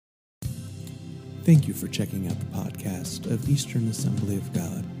Thank you for checking out the podcast of Eastern Assembly of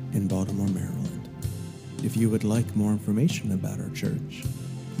God in Baltimore, Maryland. If you would like more information about our church,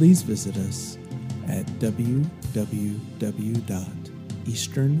 please visit us at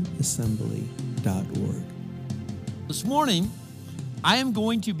www.easternassembly.org. This morning, I am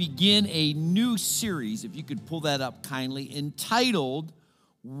going to begin a new series, if you could pull that up kindly, entitled,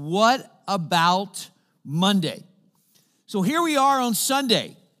 What About Monday? So here we are on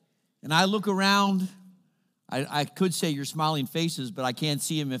Sunday, and I look around. I could say your smiling faces, but I can't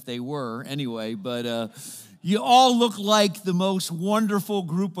see them if they were anyway. But you all look like the most wonderful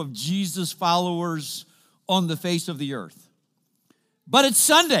group of Jesus followers on the face of the earth. But it's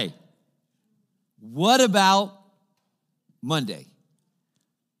Sunday. What about Monday?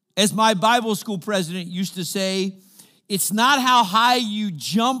 As my Bible school president used to say, it's not how high you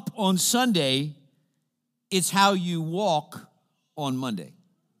jump on Sunday, it's how you walk on Monday.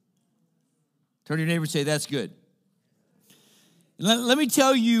 Turn to your neighbor and say, that's good. Let me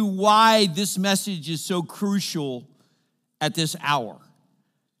tell you why this message is so crucial at this hour.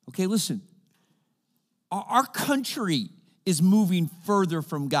 Okay, listen. Our country is moving further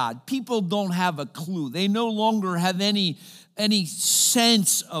from God. People don't have a clue. They no longer have any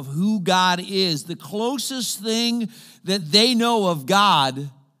sense of who God is. The closest thing that they know of God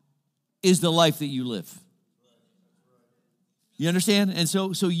is the life that you live. You understand? And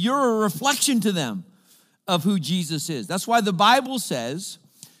so you're a reflection to them of who Jesus is. That's why the Bible says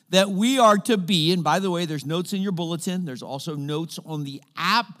that we are to be, and by the way, there's notes in your bulletin. There's also notes on the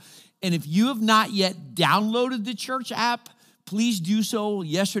app. And if you have not yet downloaded the church app, please do so.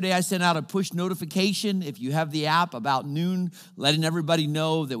 Yesterday, I sent out a push notification, if you have the app, about noon, letting everybody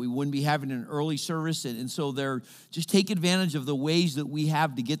know that we wouldn't be having an early service. And so just take advantage of the ways that we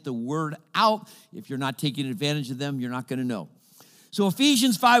have to get the word out. If you're not taking advantage of them, you're not going to know. So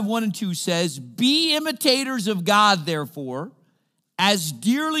Ephesians 5:1-2 says, be imitators of God, therefore, as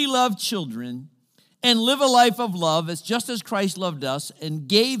dearly loved children, and live a life of love, as just as Christ loved us and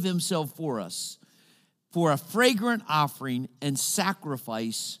gave himself for us, for a fragrant offering and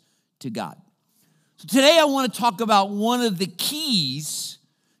sacrifice to God. So today I want to talk about one of the keys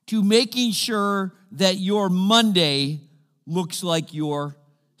to making sure that your Monday looks like your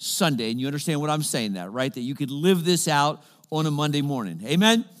Sunday. And you understand what I'm saying that, right? That you could live this out on a Monday morning.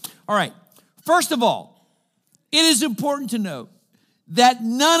 Amen? All right. First of all, it is important to note that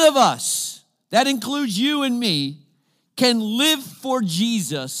none of us, that includes you and me, can live for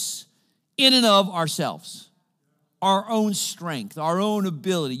Jesus in and of ourselves, our own strength, our own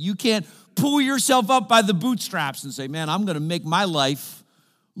ability. You can't pull yourself up by the bootstraps and say, man, I'm going to make my life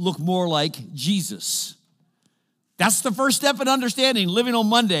look more like Jesus. That's the first step in understanding living on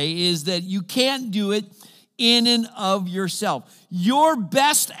Monday, is that you can't do it in and of yourself. Your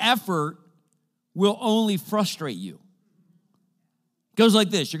best effort will only frustrate you. It goes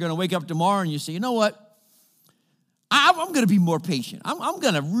like this. You're going to wake up tomorrow and you say, you know what? I'm going to be more patient. I'm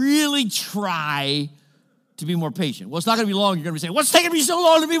going to really try to be more patient. Well, it's not going to be long. You're going to be saying, what's taking me so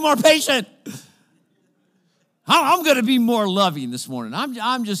long to be more patient? I'm going to be more loving this morning.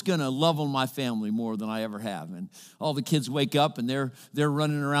 I'm just going to love on my family more than I ever have. And all the kids wake up and they're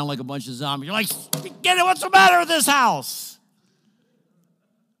running around like a bunch of zombies. You're like, get it, what's the matter with this house?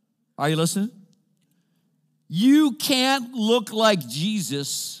 Are you listening? You can't look like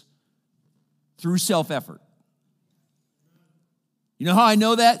Jesus through self-effort. You know how I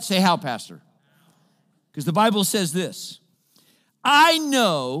know that? Say how, Pastor? Because the Bible says this. I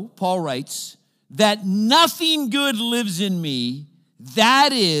know, Paul writes, that nothing good lives in me,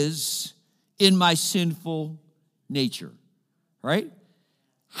 that is, in my sinful nature. Right?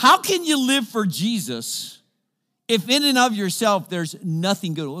 How can you live for Jesus if in and of yourself there's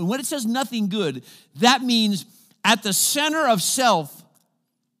nothing good? And when it says nothing good, that means at the center of self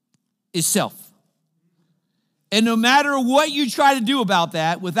is self. And no matter what you try to do about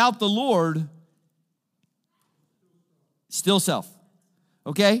that, without the Lord, still self.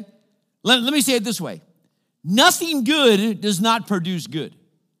 Okay? Let me say it this way. Nothing good does not produce good.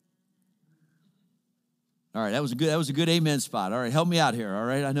 All right, that was a good amen spot. All right, help me out here, all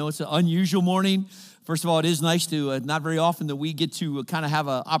right? I know it's an unusual morning. First of all, it is nice to, not very often that we get to kind of have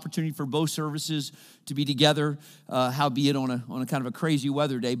an opportunity for both services to be together, howbeit on a kind of a crazy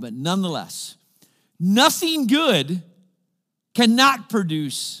weather day, but nonetheless, nothing good cannot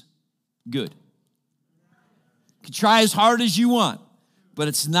produce good. You can try as hard as you want, but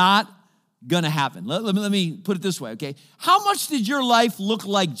it's not going to happen. Let me put it this way, okay? How much did your life look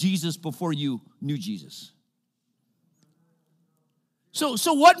like Jesus before you knew Jesus?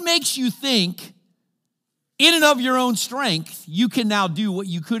 So what makes you think, in and of your own strength, you can now do what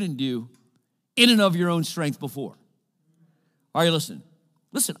you couldn't do in and of your own strength before. Are you listening?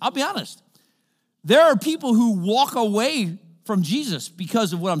 Listen, I'll be honest. There are people who walk away from Jesus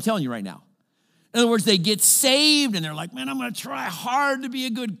because of what I'm telling you right now. In other words, they get saved and they're like, man, I'm going to try hard to be a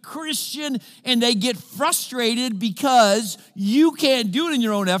good Christian. And they get frustrated because you can't do it in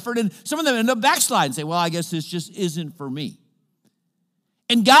your own effort. And some of them end up backsliding and say, well, I guess this just isn't for me.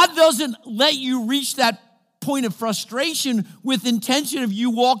 And God doesn't let you reach that point of frustration with intention of you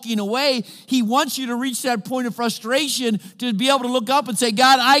walking away. He wants you to reach that point of frustration to be able to look up and say,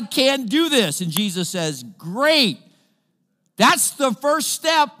 God, I can't do this. And Jesus says, great. That's the first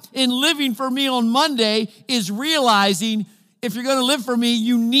step in living for me on Monday, is realizing if you're going to live for me,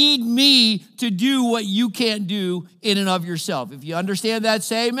 you need me to do what you can't do in and of yourself. If you understand that,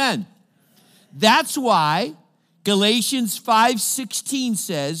 say amen. That's why Galatians 5:16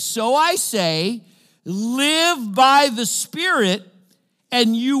 says, so I say, live by the Spirit,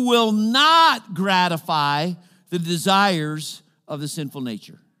 and you will not gratify the desires of the sinful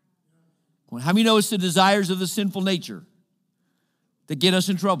nature. How many know it's the desires of the sinful nature that get us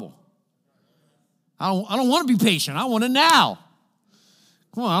in trouble? I don't want to be patient. I want it now.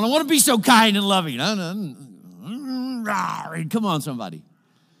 Come on, I don't want to be so kind and loving. Come on, somebody.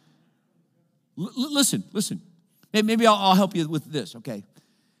 Listen. Maybe I'll help you with this, okay?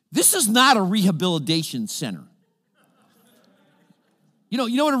 This is not a rehabilitation center. You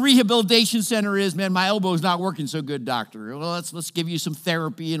know what a rehabilitation center is? Man, my elbow is not working so good, doctor. Well, let's give you some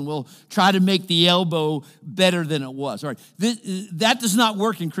therapy and we'll try to make the elbow better than it was. All right, that does not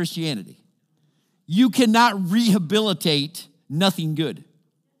work in Christianity. You cannot rehabilitate nothing good.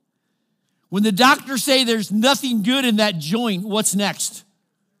 When the doctors say there's nothing good in that joint, what's next?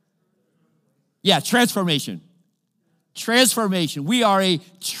 Yeah, transformation. Transformation. We are a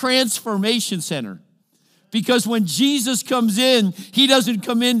transformation center. Because when Jesus comes in, he doesn't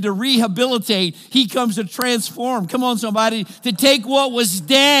come in to rehabilitate. He comes to transform. Come on, somebody. To take what was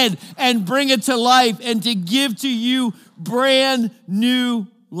dead and bring it to life and to give to you brand new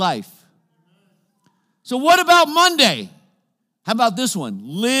life. So what about Monday? How about this one?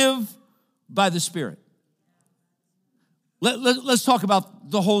 Live by the Spirit. Let's talk about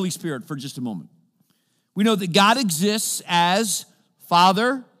the Holy Spirit for just a moment. We know that God exists as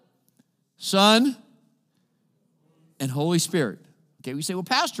Father, Son, and Holy Spirit. Okay, we say, well,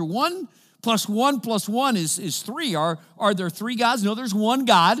 Pastor, 1 + 1 + 1 is 3. Are there 3 gods? No, there's one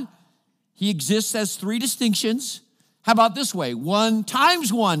God. He exists as 3 distinctions. How about this way? 1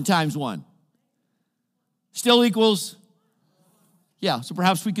 times 1 times 1 still equals, yeah, so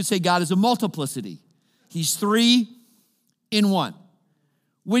perhaps we could say God is a multiplicity. He's 3 in 1.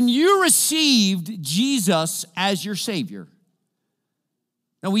 When you received Jesus as your Savior,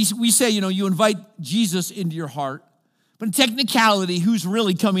 now we say, you invite Jesus into your heart, but in technicality, who's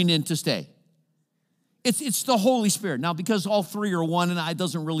really coming in to stay? It's the Holy Spirit. Now, because all 3 are one, and it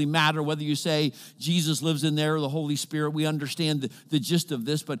doesn't really matter whether you say Jesus lives in there or the Holy Spirit, we understand the gist of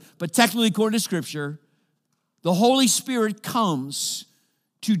this, but technically, according to Scripture, the Holy Spirit comes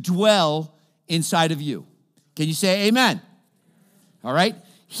to dwell inside of you. Can you say amen? All right?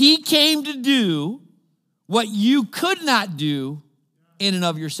 He came to do what you could not do in and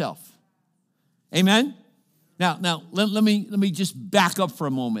of yourself. Amen? Now let me just back up for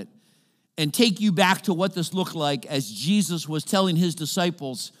a moment and take you back to what this looked like as Jesus was telling his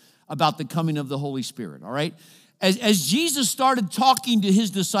disciples about the coming of the Holy Spirit, all right? As Jesus started talking to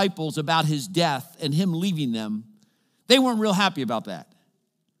his disciples about his death and him leaving them, they weren't real happy about that.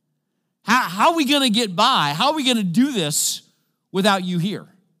 How are we going to get by? How are we going to do this without you here?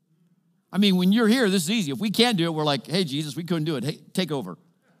 I mean, when you're here, this is easy. If we can't do it, we're like, hey, Jesus, we couldn't do it. Hey, take over.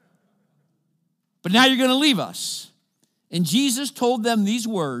 But now you're going to leave us. And Jesus told them these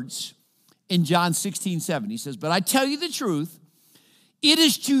words in John 16:7. He says, but I tell you the truth, it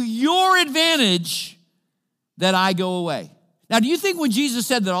is to your advantage that I go away. Now, do you think when Jesus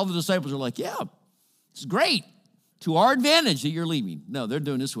said that, all the disciples are like, yeah, it's great. To our advantage that you're leaving. No, they're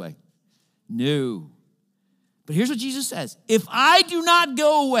doing this way. No. But here's what Jesus says. If I do not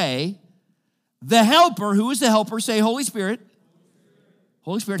go away, the helper, who is the helper? Say Holy Spirit.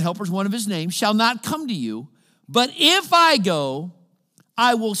 Holy Spirit, helper is one of his names, shall not come to you. But if I go,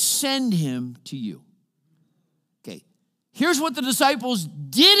 I will send him to you. Okay, here's what the disciples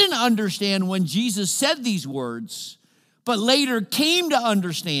didn't understand when Jesus said these words, but later came to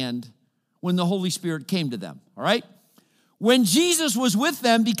understand when the Holy Spirit came to them, all right? When Jesus was with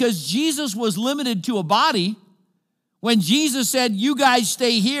them, because Jesus was limited to a body, when Jesus said, you guys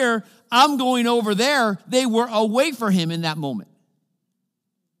stay here, I'm going over there, they were away from him in that moment.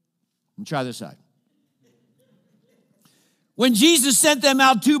 Let me try this side. When Jesus sent them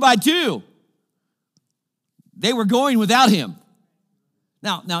out 2 by 2, They were going without him.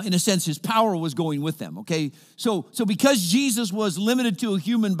 Now, in a sense, his power was going with them, okay? So because Jesus was limited to a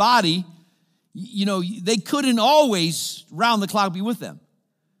human body, they couldn't always round the clock be with them.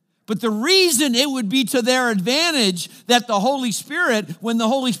 But the reason it would be to their advantage that the Holy Spirit, when the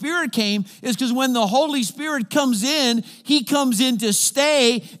Holy Spirit came, is because when the Holy Spirit comes in, he comes in to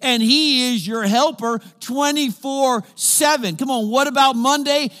stay, and he is your helper 24/7. Come on, what about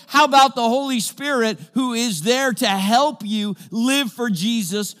Monday? How about the Holy Spirit who is there to help you live for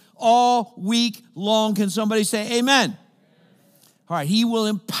Jesus all week long? Can somebody say amen? All right, he will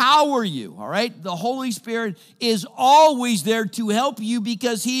empower you, all right? The Holy Spirit is always there to help you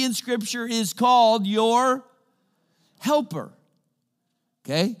because he in Scripture is called your helper.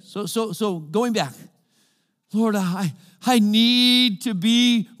 Okay? So going back. Lord, I need to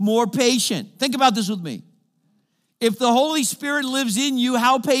be more patient. Think about this with me. If the Holy Spirit lives in you,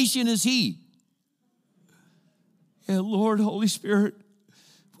 how patient is he? Yeah, Lord, Holy Spirit,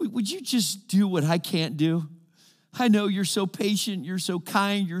 would you just do what I can't do? I know you're so patient, you're so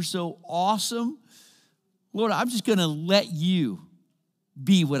kind, you're so awesome. Lord, I'm just going to let you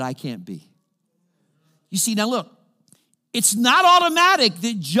be what I can't be. You see, now look, it's not automatic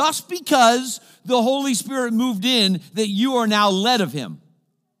that just because the Holy Spirit moved in that you are now led of him.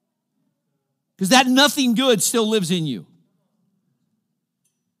 Because that nothing good still lives in you.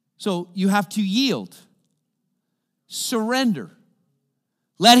 So you have to yield, surrender.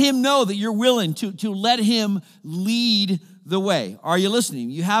 Let him know that you're willing to let him lead the way. Are you listening?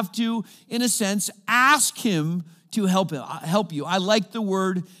 You have to, in a sense, ask him to help you. I like the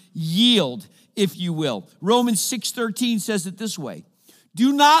word yield, if you will. Romans 6:13 says it this way.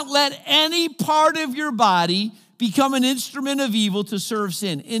 Do not let any part of your body become an instrument of evil to serve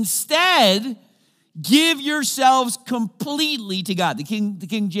sin. Instead, give yourselves completely to God. The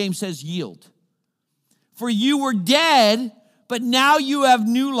King James says yield. For you were dead, but now you have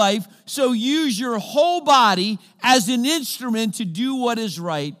new life, so use your whole body as an instrument to do what is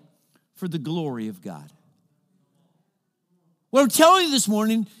right for the glory of God. What I'm telling you this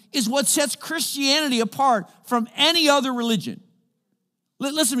morning is what sets Christianity apart from any other religion.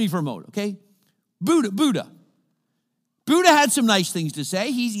 Listen to me for a moment, okay? Buddha had some nice things to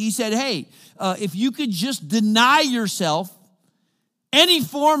say. He said, hey, if you could just deny yourself any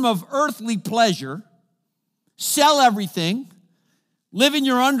form of earthly pleasure, sell everything, live in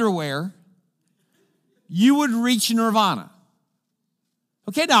your underwear, you would reach nirvana.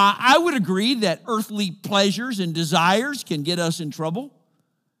 Okay, now I would agree that earthly pleasures and desires can get us in trouble.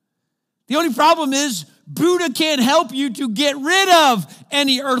 The only problem is Buddha can't help you to get rid of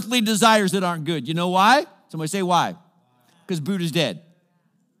any earthly desires that aren't good. You know why? Somebody say why? Because Buddha's dead.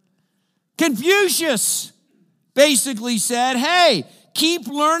 Confucius basically said, hey, keep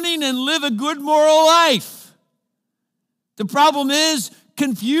learning and live a good moral life. The problem is,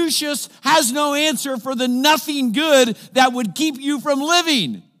 Confucius has no answer for the nothing good that would keep you from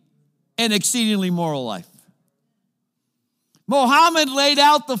living an exceedingly moral life. Muhammad laid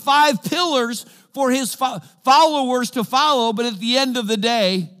out the 5 pillars for his followers to follow, but at the end of the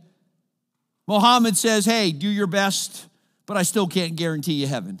day, Muhammad says, hey, do your best, but I still can't guarantee you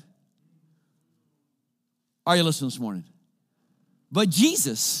heaven. Are you listening this morning? But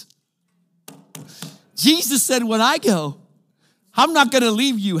Jesus said, when I go, I'm not going to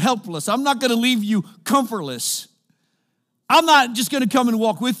leave you helpless. I'm not going to leave you comfortless. I'm not just going to come and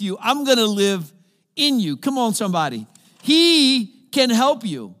walk with you. I'm going to live in you. Come on, somebody. He can help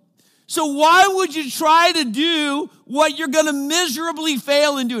you. So why would you try to do what you're going to miserably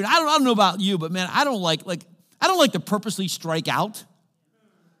fail in doing? I don't know about you, but man, I don't like to purposely strike out,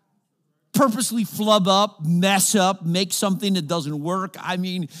 purposely flub up, mess up, make something that doesn't work. I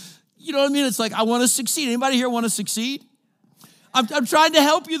mean, you know what I mean? It's like I want to succeed. Anybody here want to succeed? I'm trying to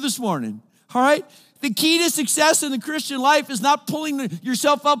help you this morning, all right? The key to success in the Christian life is not pulling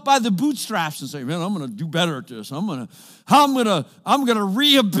yourself up by the bootstraps and saying, man, I'm going to do better at this. I'm going to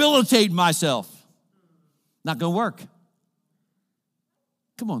rehabilitate myself. Not going to work.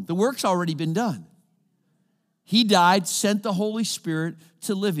 Come on, the work's already been done. He died, sent the Holy Spirit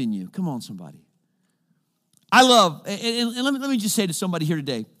to live in you. Come on, somebody. I love, and let me just say to somebody here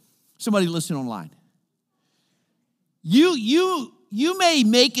today, somebody listening online, you may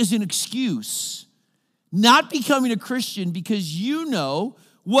make as an excuse not becoming a Christian because you know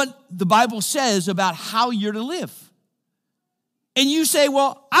what the Bible says about how you're to live. And you say,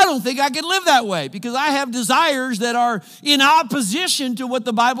 well, I don't think I can live that way because I have desires that are in opposition to what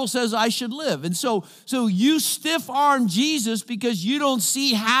the Bible says I should live. And so you stiff-arm Jesus because you don't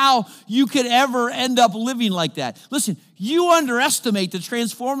see how you could ever end up living like that. Listen, You underestimate the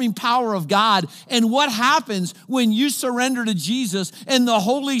transforming power of God and what happens when you surrender to Jesus and the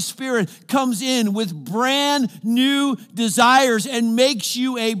Holy Spirit comes in with brand new desires and makes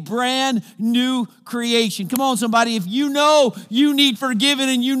you a brand new creation. Come on, somebody. If you know you need forgiven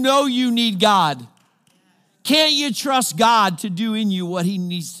and you know you need God, can't you trust God to do in you what he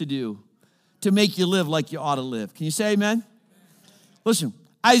needs to do to make you live like you ought to live? Can you say amen? Listen,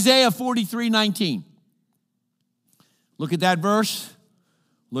 Isaiah 43:19. Look at that verse.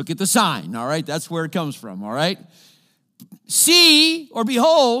 Look at the sign, all right? That's where it comes from, all right? See, or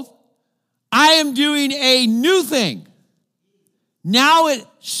behold, I am doing a new thing. Now it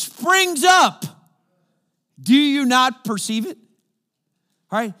springs up. Do you not perceive it?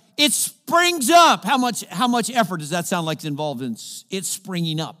 All right? It springs up. How much effort does that sound like is involved in it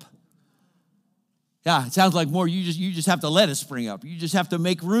springing up? Yeah, it sounds like more you just have to let it spring up. You just have to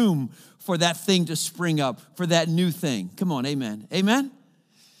make room for that thing to spring up, for that new thing. Come on, amen. Amen?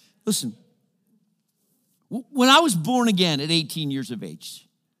 Listen, when I was born again at 18 years of age,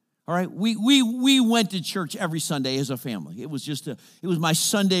 all right, we went to church every Sunday as a family. It was my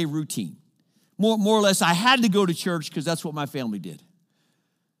Sunday routine. More or less, I had to go to church because that's what my family did.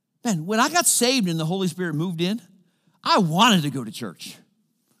 Man, when I got saved and the Holy Spirit moved in, I wanted to go to church.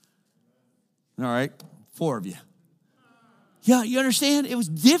 All right, 4 of you. Yeah, you understand? It was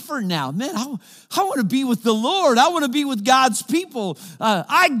different now. Man, I want to be with the Lord. I want to be with God's people.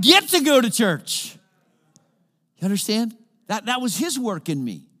 I get to go to church. You understand? That was his work in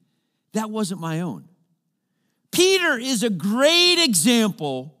me. That wasn't my own. Peter is a great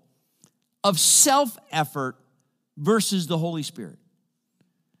example of self-effort versus the Holy Spirit.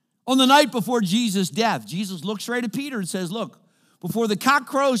 On the night before Jesus' death, Jesus looks right at Peter and says, look, before the cock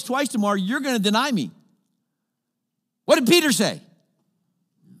crows twice tomorrow, you're going to deny me. What did Peter say?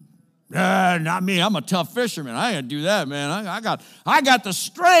 Not me. I'm a tough fisherman. I ain't do that, man. I got the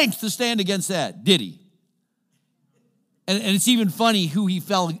strength to stand against that. Did he? And it's even funny who he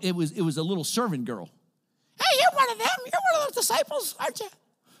fell. It was a little servant girl. Hey, you're one of them. You're one of those disciples, aren't you?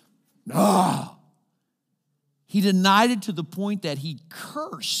 No. He denied it to the point that he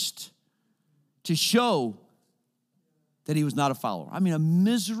cursed to show that he was not a follower. I mean, a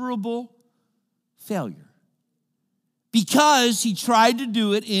miserable failure. Because he tried to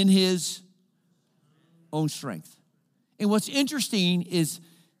do it in his own strength. And what's interesting is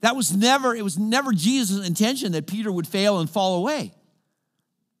it was never Jesus' intention that Peter would fail and fall away.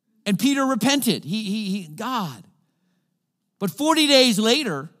 And Peter repented. God. But 40 days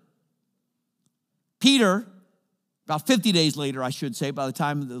later, Peter, about 50 days later, I should say, by the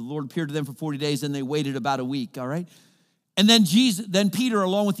time the Lord appeared to them for 40 days, then they waited about a week, all right? And then Peter,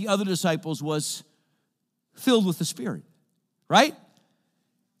 along with the other disciples, was filled with the Spirit, right?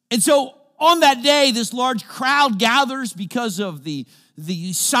 And so on that day, this large crowd gathers because of the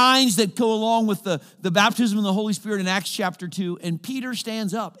signs that go along with the baptism of the Holy Spirit in Acts chapter 2. And Peter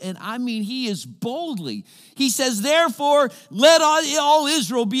stands up, and I mean, he is boldly. He says, therefore, let all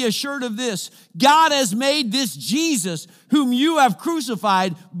Israel be assured of this. God has made this Jesus, whom you have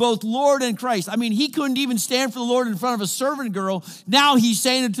crucified, both Lord and Christ. I mean, he couldn't even stand for the Lord in front of a servant girl. Now he's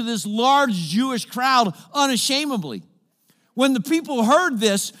saying it to this large Jewish crowd unashamedly. When the people heard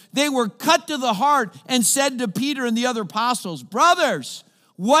this, they were cut to the heart and said to Peter and the other apostles, brothers,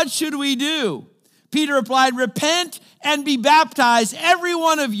 what should we do? Peter replied, repent and be baptized, every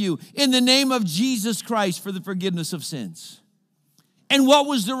one of you, in the name of Jesus Christ for the forgiveness of sins. And what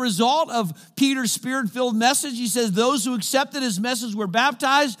was the result of Peter's spirit-filled message? He says those who accepted his message were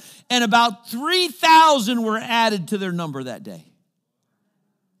baptized, and about 3,000 were added to their number that day.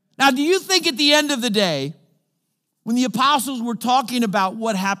 Now, do you think at the end of the day, when the apostles were talking about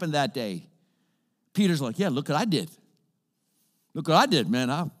what happened that day, Peter's like, yeah, look what I did. Look what I did,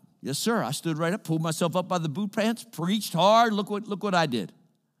 man. Yes, sir. I stood right up, pulled myself up by the boot pants, preached hard. Look what I did. Do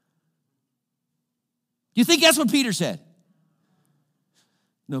you think that's what Peter said?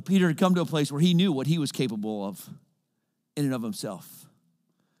 No, Peter had come to a place where he knew what he was capable of in and of himself.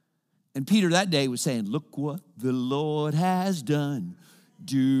 And Peter that day was saying, look what the Lord has done.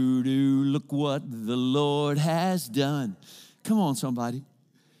 Look what the Lord has done. Come on, somebody.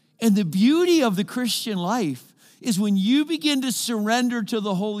 And the beauty of the Christian life is when you begin to surrender to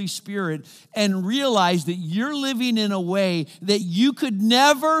the Holy Spirit and realize that you're living in a way that you could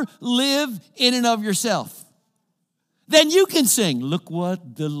never live in and of yourself. Then you can sing, look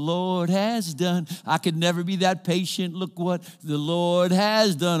what the Lord has done. I could never be that patient. Look what the Lord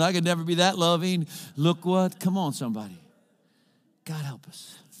has done. I could never be that loving. Look what, come on, somebody. God help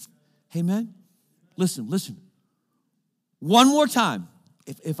us. Amen? Listen. One more time.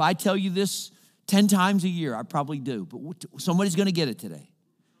 If I tell you this 10 times a year. I probably do, but somebody's going to get it today.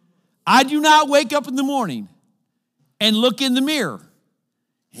 I do not wake up in the morning and look in the mirror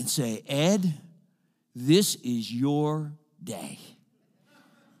and say, Ed, this is your day.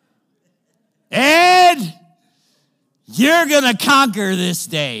 Ed, you're going to conquer this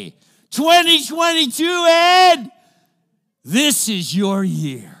day. 2022, Ed, this is your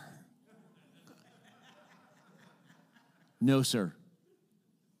year. No, sir.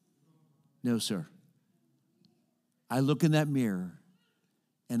 No, sir. I look in that mirror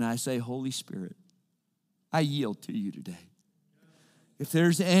and I say, Holy Spirit, I yield to you today. If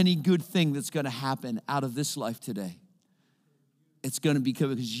there's any good thing that's going to happen out of this life today, it's going to be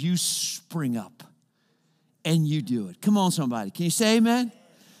because you spring up and you do it. Come on, somebody. Can you say amen?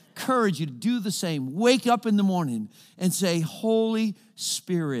 Encourage you to do the same. Wake up in the morning and say, Holy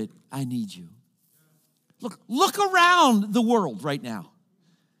Spirit, I need you. Look around the world right now.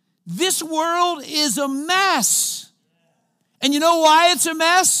 This world is a mess. And you know why it's a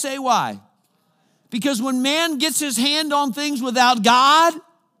mess? Say why. Because when man gets his hand on things without God,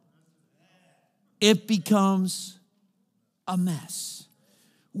 it becomes a mess.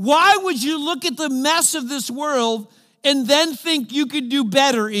 Why would you look at the mess of this world and then think you could do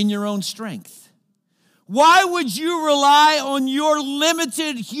better in your own strength? Why would you rely on your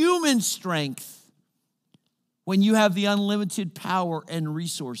limited human strength when you have the unlimited power and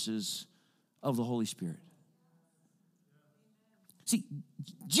resources of the Holy Spirit? See,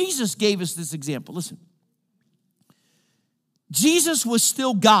 Jesus gave us this example. Listen, Jesus was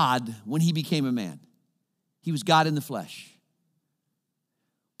still God when he became a man. He was God in the flesh.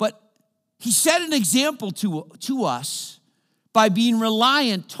 But he set an example to us by being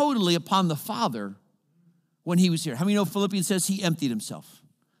reliant totally upon the Father when he was here. How many know Philippians says he emptied himself?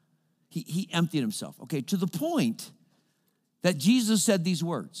 He emptied himself, okay, to the point that Jesus said these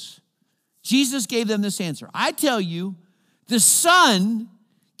words. Jesus gave them this answer. I tell you, the Son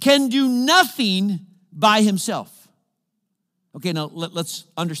can do nothing by himself. Okay, now let's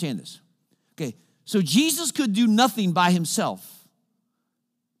understand this. Okay, so Jesus could do nothing by himself,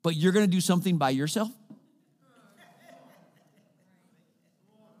 but you're going to do something by yourself?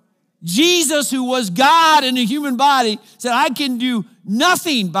 Jesus, who was God in a human body, said, I can do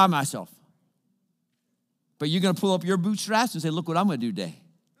nothing by myself. But you're going to pull up your bootstraps and say, look what I'm going to do today.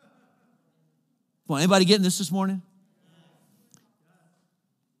 Come on, anybody getting this morning?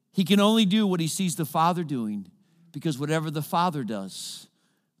 He can only do what he sees the Father doing, because whatever the Father does,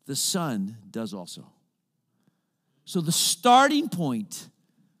 the Son does also. So the starting point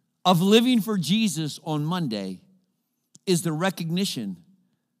of living for Jesus on Monday is the recognition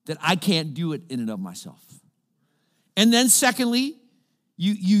that I can't do it in and of myself. And then secondly,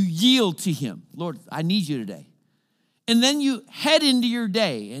 you yield to him. Lord, I need you today. And then you head into your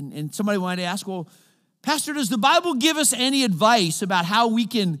day. And somebody wanted to ask, well, Pastor, does the Bible give us any advice about how we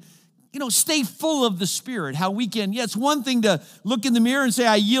can, stay full of the Spirit? How we can, it's one thing to look in the mirror and say,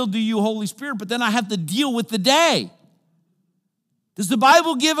 I yield to you, Holy Spirit, but then I have to deal with the day. Does the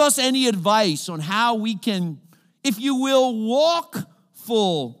Bible give us any advice on how we can, if you will, walk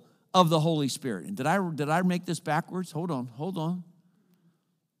full of the Holy Spirit? And did I make this backwards? Hold on.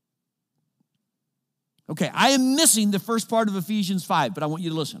 Okay, I am missing the first part of Ephesians 5, but I want you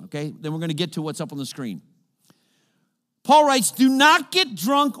to listen, okay? Then we're going to get to what's up on the screen. Paul writes, do not get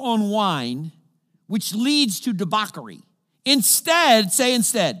drunk on wine, which leads to debauchery. Instead,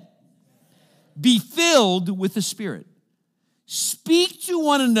 be filled with the Spirit. Speak to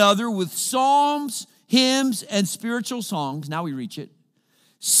one another with psalms, hymns, and spiritual songs. Now we reach it.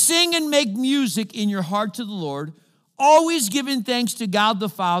 Sing and make music in your heart to the Lord, always giving thanks to God the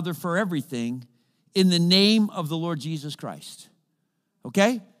Father for everything in the name of the Lord Jesus Christ.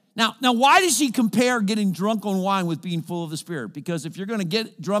 Okay? Now, why does he compare getting drunk on wine with being full of the Spirit? Because if you're going to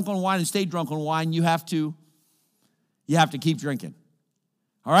get drunk on wine and stay drunk on wine, you have to keep drinking.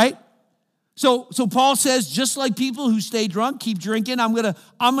 All right? So Paul says, just like people who stay drunk keep drinking, I'm going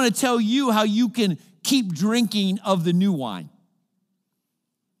to tell you how you can keep drinking of the new wine.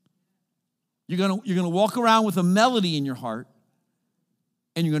 You're going to walk around with a melody in your heart,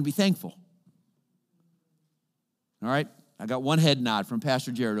 and you're going to be thankful. All right? I got one head nod from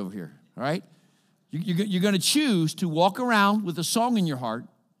Pastor Jared over here. All right? You're going to choose to walk around with a song in your heart,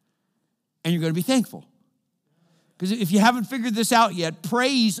 and you're going to be thankful. Because if you haven't figured this out yet,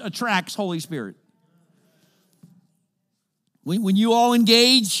 praise attracts Holy Spirit. When you all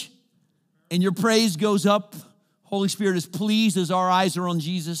engage and your praise goes up, Holy Spirit is pleased as our eyes are on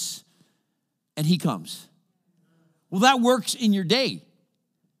Jesus, and he comes. Well, that works in your day,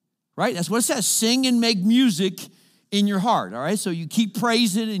 right? That's what it says. Sing and make music in your heart, all right? So you keep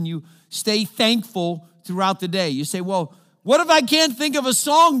praising and you stay thankful throughout the day. You say, well, what if I can't think of a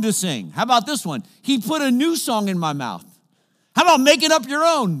song to sing? How about this one? He put a new song in my mouth. How about making up your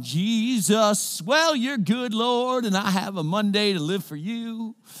own? Jesus, well, you're good, Lord, and I have a Monday to live for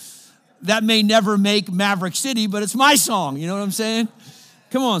you. That may never make Maverick City, but it's my song. You know what I'm saying?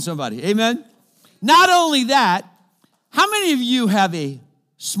 Come on, somebody. Amen? Not only that, how many of you have a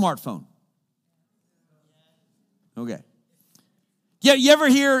smartphone? Okay. Yeah, you ever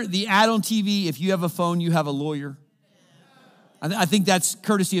hear the ad on TV, if you have a phone, you have a lawyer? I think that's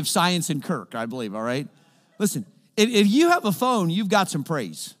courtesy of Science and Kirk, I believe, all right? Listen, if you have a phone, you've got some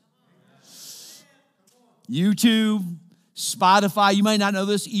praise. YouTube, Spotify, you might not know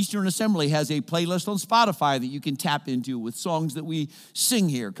this, Eastern Assembly has a playlist on Spotify that you can tap into with songs that we sing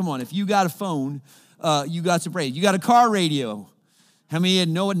here. Come on, if you got a phone, you got some praise. You got a car radio. How many of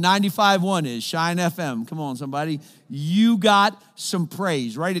you know what 95.1 is? Shine FM. Come on, somebody. You got some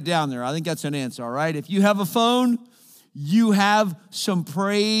praise. Write it down there. I think that's an answer, all right? If you have a phone, you have some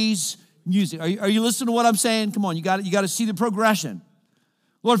praise music. Are you listening to what I'm saying? Come on, you got to see the progression.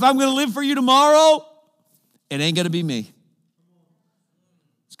 Lord, if I'm going to live for you tomorrow, it ain't going to be me.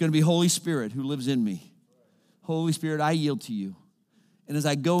 It's going to be Holy Spirit who lives in me. Holy Spirit, I yield to you. And as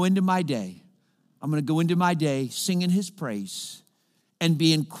I go into my day, I'm going to go into my day singing his praise and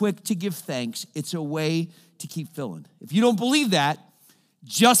being quick to give thanks. It's a way to keep filling. If you don't believe that,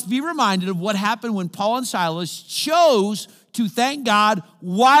 just be reminded of what happened when Paul and Silas chose to thank God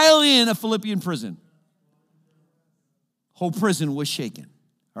while in a Philippian prison. Whole prison was shaken,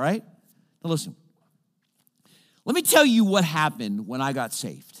 all right? Now listen, let me tell you what happened when I got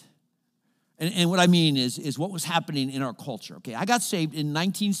saved. And what I mean is what was happening in our culture, okay? I got saved in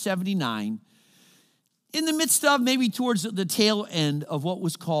 1979 in the midst of, maybe towards the tail end of what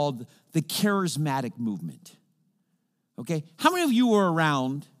was called the charismatic movement. Okay, how many of you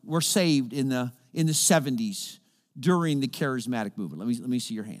were saved in the 70s during the charismatic movement? Let me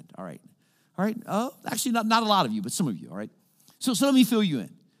see your hand. All right. Oh, actually, not a lot of you, but some of you. All right. So let me fill you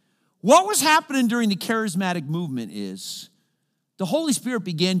in. What was happening during the charismatic movement is the Holy Spirit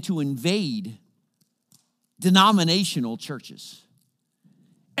began to invade denominational churches,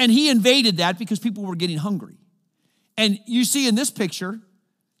 and he invaded that because people were getting hungry. And you see in this picture,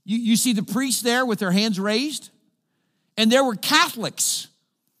 you see the priests there with their hands raised. And there were Catholics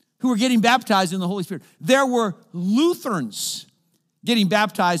who were getting baptized in the Holy Spirit. There were Lutherans getting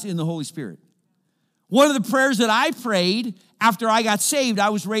baptized in the Holy Spirit. One of the prayers that I prayed after I got saved, I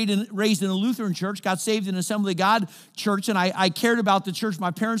was raised in a Lutheran church, got saved in an Assembly of God church, and I cared about the church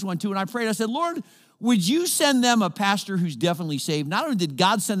my parents went to, and I prayed, I said, Lord, would you send them a pastor who's definitely saved? Not only did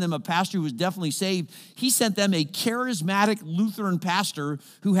God send them a pastor who was definitely saved, he sent them a charismatic Lutheran pastor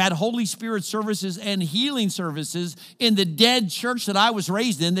who had Holy Spirit services and healing services in the dead church that I was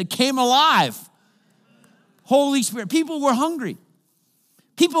raised in that came alive. Holy Spirit. People were hungry.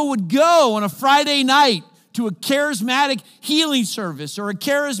 People would go on a Friday night to a charismatic healing service or a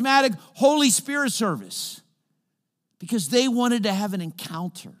charismatic Holy Spirit service because they wanted to have an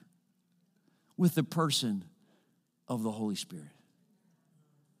encounter with the person of the Holy Spirit.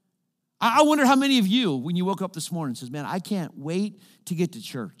 I wonder how many of you, when you woke up this morning, says, man, I can't wait to get to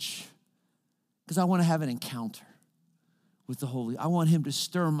church because I want to have an encounter with the Holy. I want him to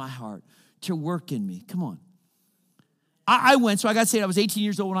stir my heart, to work in me. Come on. I went, so I got saved. I was 18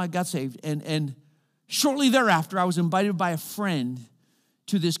 years old when I got saved. And shortly thereafter, I was invited by a friend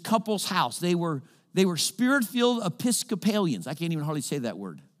to this couple's house. They were Spirit-filled Episcopalians. I can't even hardly say that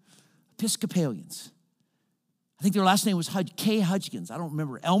word. Episcopalians. I think their last name was Kay Hudgens. I don't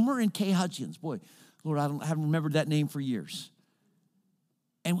remember. Elmer and Kay Hudgens. Boy, Lord, I haven't remembered that name for years.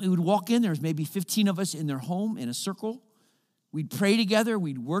 And we would walk in. There was maybe 15 of us in their home in a circle. We'd pray together.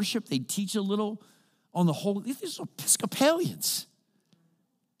 We'd worship. They'd teach a little on the whole. These are Episcopalians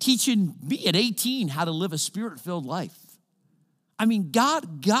teaching me at 18 how to live a Spirit-filled life. I mean,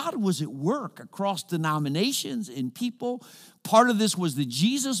 God was at work across denominations and people. Part of this was the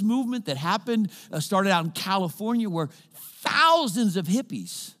Jesus movement that happened, started out in California, where thousands of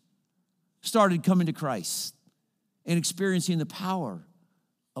hippies started coming to Christ and experiencing the power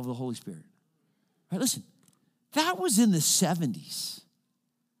of the Holy Spirit. All right, listen, that was in the 70s.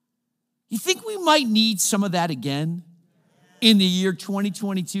 You think we might need some of that again in the year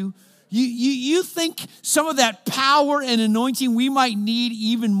 2022? You think some of that power and anointing we might need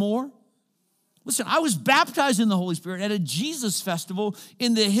even more? Listen, I was baptized in the Holy Spirit at a Jesus festival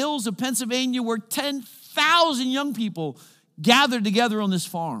in the hills of Pennsylvania where 10,000 young people gathered together on this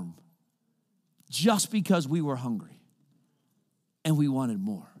farm just because we were hungry and we wanted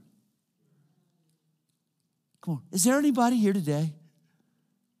more. Come on, is there anybody here today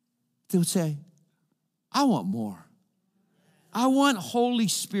they would say, I want more. I want Holy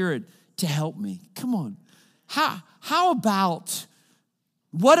Spirit to help me. Come on.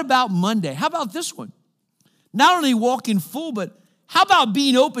 What about Monday? How about this one? Not only walking full, but how about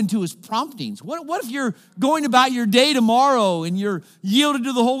being open to his promptings? What if you're going about your day tomorrow and you're yielded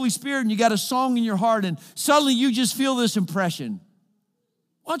to the Holy Spirit and you got a song in your heart and suddenly you just feel this impression?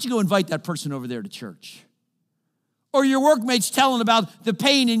 Why don't you go invite that person over there to church? Or your workmate's telling about the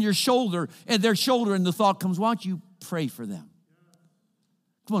pain in your shoulder and the thought comes, why don't you pray for them?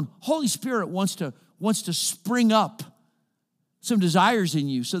 Come on, Holy Spirit wants to spring up some desires in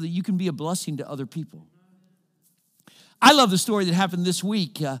you so that you can be a blessing to other people. I love the story that happened this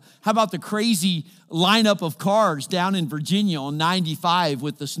week. How about the crazy lineup of cars down in Virginia on 95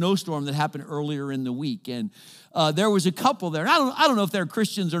 with the snowstorm that happened earlier in the week? And there was a couple there. And I don't know if they're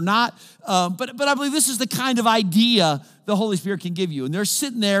Christians or not, but I believe this is the kind of idea the Holy Spirit can give you. And they're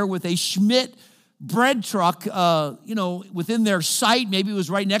sitting there with a Schmidt bread truck, within their sight. Maybe it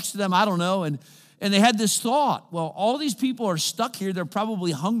was right next to them. I don't know. And they had this thought, well, all these people are stuck here. They're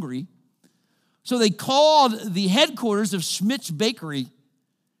probably hungry. So they called the headquarters of Schmidt's Bakery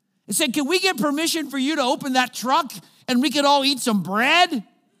and said, can we get permission for you to open that truck and we could all eat some bread?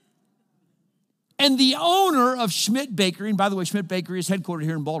 And the owner of Schmidt Bakery, and by the way, Schmidt Bakery is headquartered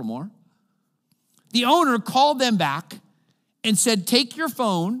here in Baltimore, the owner called them back and said, take your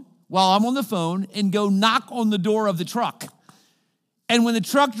phone while I'm on the phone and go knock on the door of the truck. And when the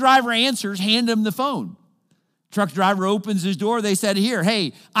truck driver answers, hand him the phone. Truck driver opens his door. They said, here,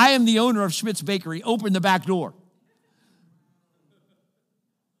 hey, I am the owner of Schmidt's Bakery. Open the back door.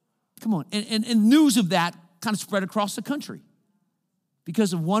 Come on. And news of that kind of spread across the country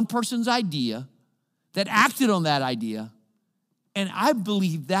because of one person's idea that acted on that idea. And I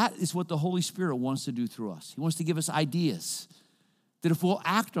believe that is what the Holy Spirit wants to do through us. He wants to give us ideas that if we'll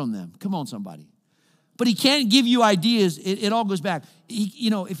act on them, come on, somebody. But he can't give you ideas. It all goes back.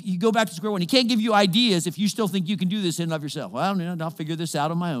 If you go back to square one, he can't give you ideas if you still think you can do this in and of yourself. Well, I'll figure this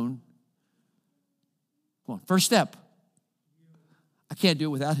out on my own. Come on, first step. I can't do it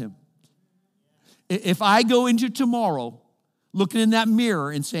without him. If I go into tomorrow looking in that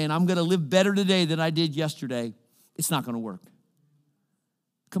mirror and saying, I'm going to live better today than I did yesterday, it's not going to work.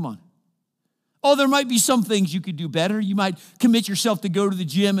 Come on. Oh, there might be some things you could do better. You might commit yourself to go to the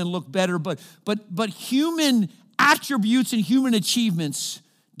gym and look better, but human attributes and human achievements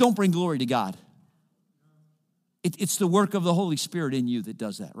don't bring glory to God. It's the work of the Holy Spirit in you that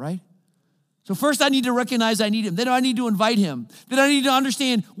does that, right? So first I need to recognize I need him. Then I need to invite him. Then I need to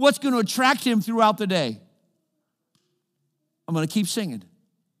understand what's going to attract him throughout the day. I'm going to keep singing.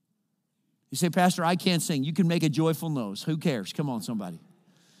 You say, Pastor, I can't sing. You can make a joyful noise. Who cares? Come on, somebody.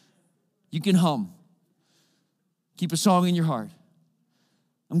 You can hum. Keep a song in your heart.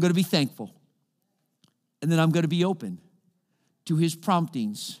 I'm going to be thankful. And then I'm going to be open to his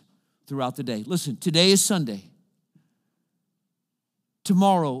promptings throughout the day. Listen, today is Sunday.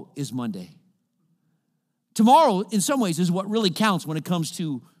 Tomorrow is Monday. Tomorrow, in some ways, is what really counts when it comes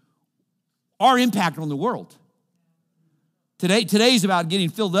to our impact on the world. Today is about getting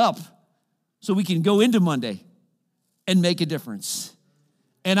filled up so we can go into Monday and make a difference.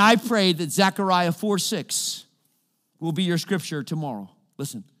 And I pray that Zechariah 4:6 will be your scripture tomorrow.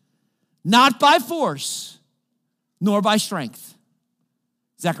 Listen, not by force, nor by strength.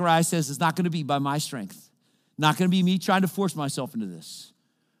 Zechariah says it's not going to be by my strength. Not going to be me trying to force myself into this.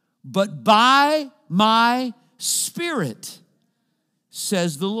 But by my Spirit,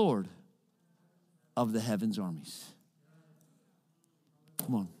 says the Lord of the heavens' armies.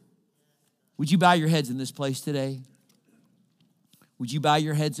 Come on. Would you bow your heads in this place today? Would you bow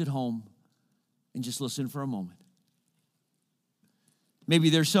your heads at home and just listen for a moment?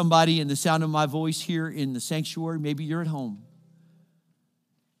 Maybe there's somebody in the sound of my voice here in the sanctuary. Maybe you're at home.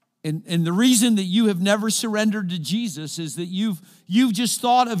 And the reason that you have never surrendered to Jesus is that you've just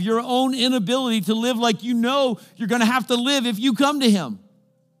thought of your own inability to live like you know you're going to have to live if you come to him.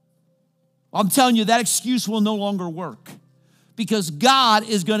 I'm telling you, that excuse will no longer work. Because God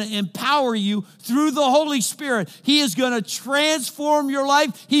is going to empower you through the Holy Spirit. He is going to transform your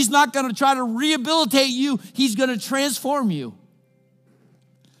life. He's not going to try to rehabilitate you. He's going to transform you.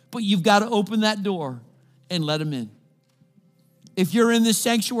 But you've got to open that door and let him in. If you're in this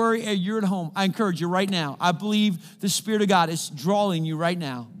sanctuary or you're at home, I encourage you right now. I believe the Spirit of God is drawing you right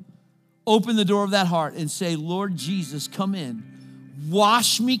now. Open the door of that heart and say, Lord Jesus, come in.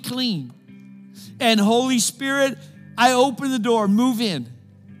 Wash me clean. And Holy Spirit, I open the door, move in,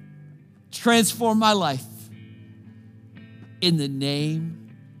 transform my life in the name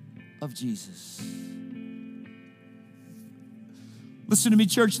of Jesus. Listen to me,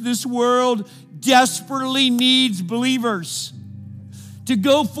 church. This world desperately needs believers to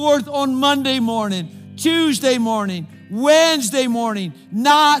go forth on Monday morning, Tuesday morning, Wednesday morning,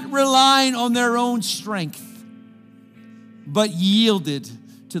 not relying on their own strength, but yielded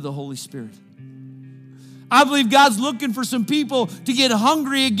to the Holy Spirit. I believe God's looking for some people to get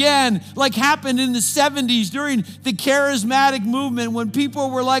hungry again, like happened in the 70s during the charismatic movement when people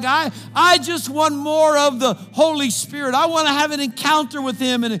were like, I just want more of the Holy Spirit. I want to have an encounter with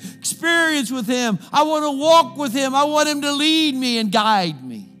Him, an experience with Him. I want to walk with Him. I want Him to lead me and guide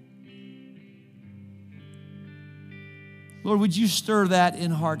me. Lord, would you stir that in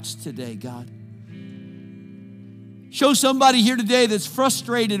hearts today, God? Show somebody here today that's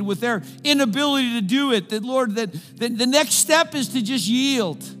frustrated with their inability to do it, that, Lord, that the next step is to just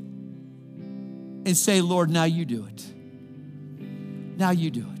yield and say, Lord, now you do it. Now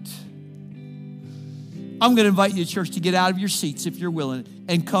you do it. I'm going to invite you, church, to get out of your seats if you're willing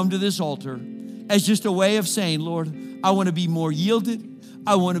and come to this altar as just a way of saying, Lord, I want to be more yielded.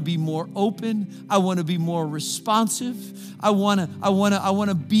 I want to be more open. I want to be more responsive. I want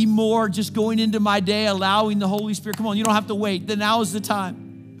to be more just going into my day, allowing the Holy Spirit. Come on, you don't have to wait. Then now is the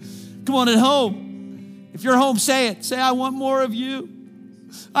time. Come on, at home. If you're home, say it. Say, I want more of you.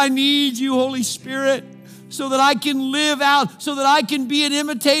 I need you, Holy Spirit, so that I can live out, so that I can be an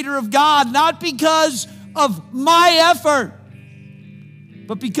imitator of God, not because of my effort,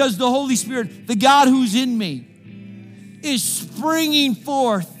 but because the Holy Spirit, the God who's in me, is springing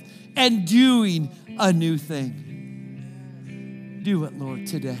forth and doing a new thing. Do it, Lord,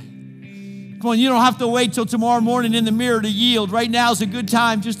 today. Come on, you don't have to wait till tomorrow morning in the mirror to yield. Right now is a good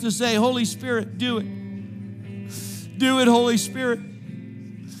time just to say, Holy Spirit, do it. Do it, Holy Spirit.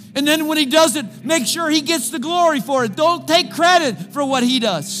 And then when He does it, make sure He gets the glory for it. Don't take credit for what He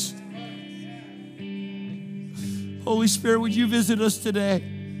does. Holy Spirit, would you visit us today?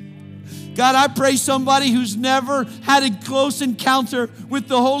 God, I pray somebody who's never had a close encounter with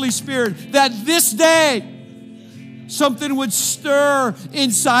the Holy Spirit, that this day something would stir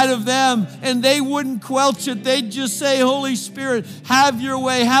inside of them and they wouldn't quelch it. They'd just say, Holy Spirit, have your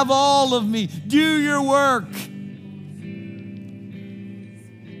way, have all of me, do your work.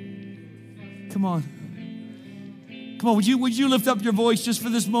 Come on. Come on, would you lift up your voice just for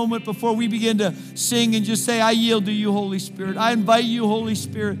this moment before we begin to sing and just say, I yield to you, Holy Spirit. I invite you, Holy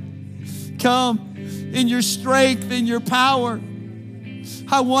Spirit. Come in your strength, in your power.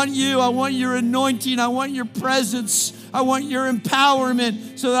 I want you. I want your anointing. I want your presence. I want your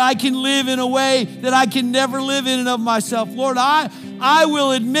empowerment so that I can live in a way that I can never live in and of myself. Lord, I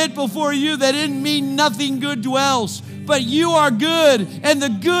will admit before you that in me nothing good dwells, but you are good, and the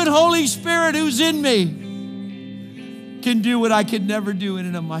good Holy Spirit who's in me can do what I could never do in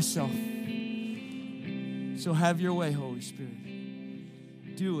and of myself. So have your way, Holy Spirit.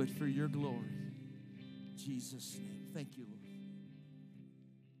 Do it for your glory. In Jesus' name. Thank you, Lord.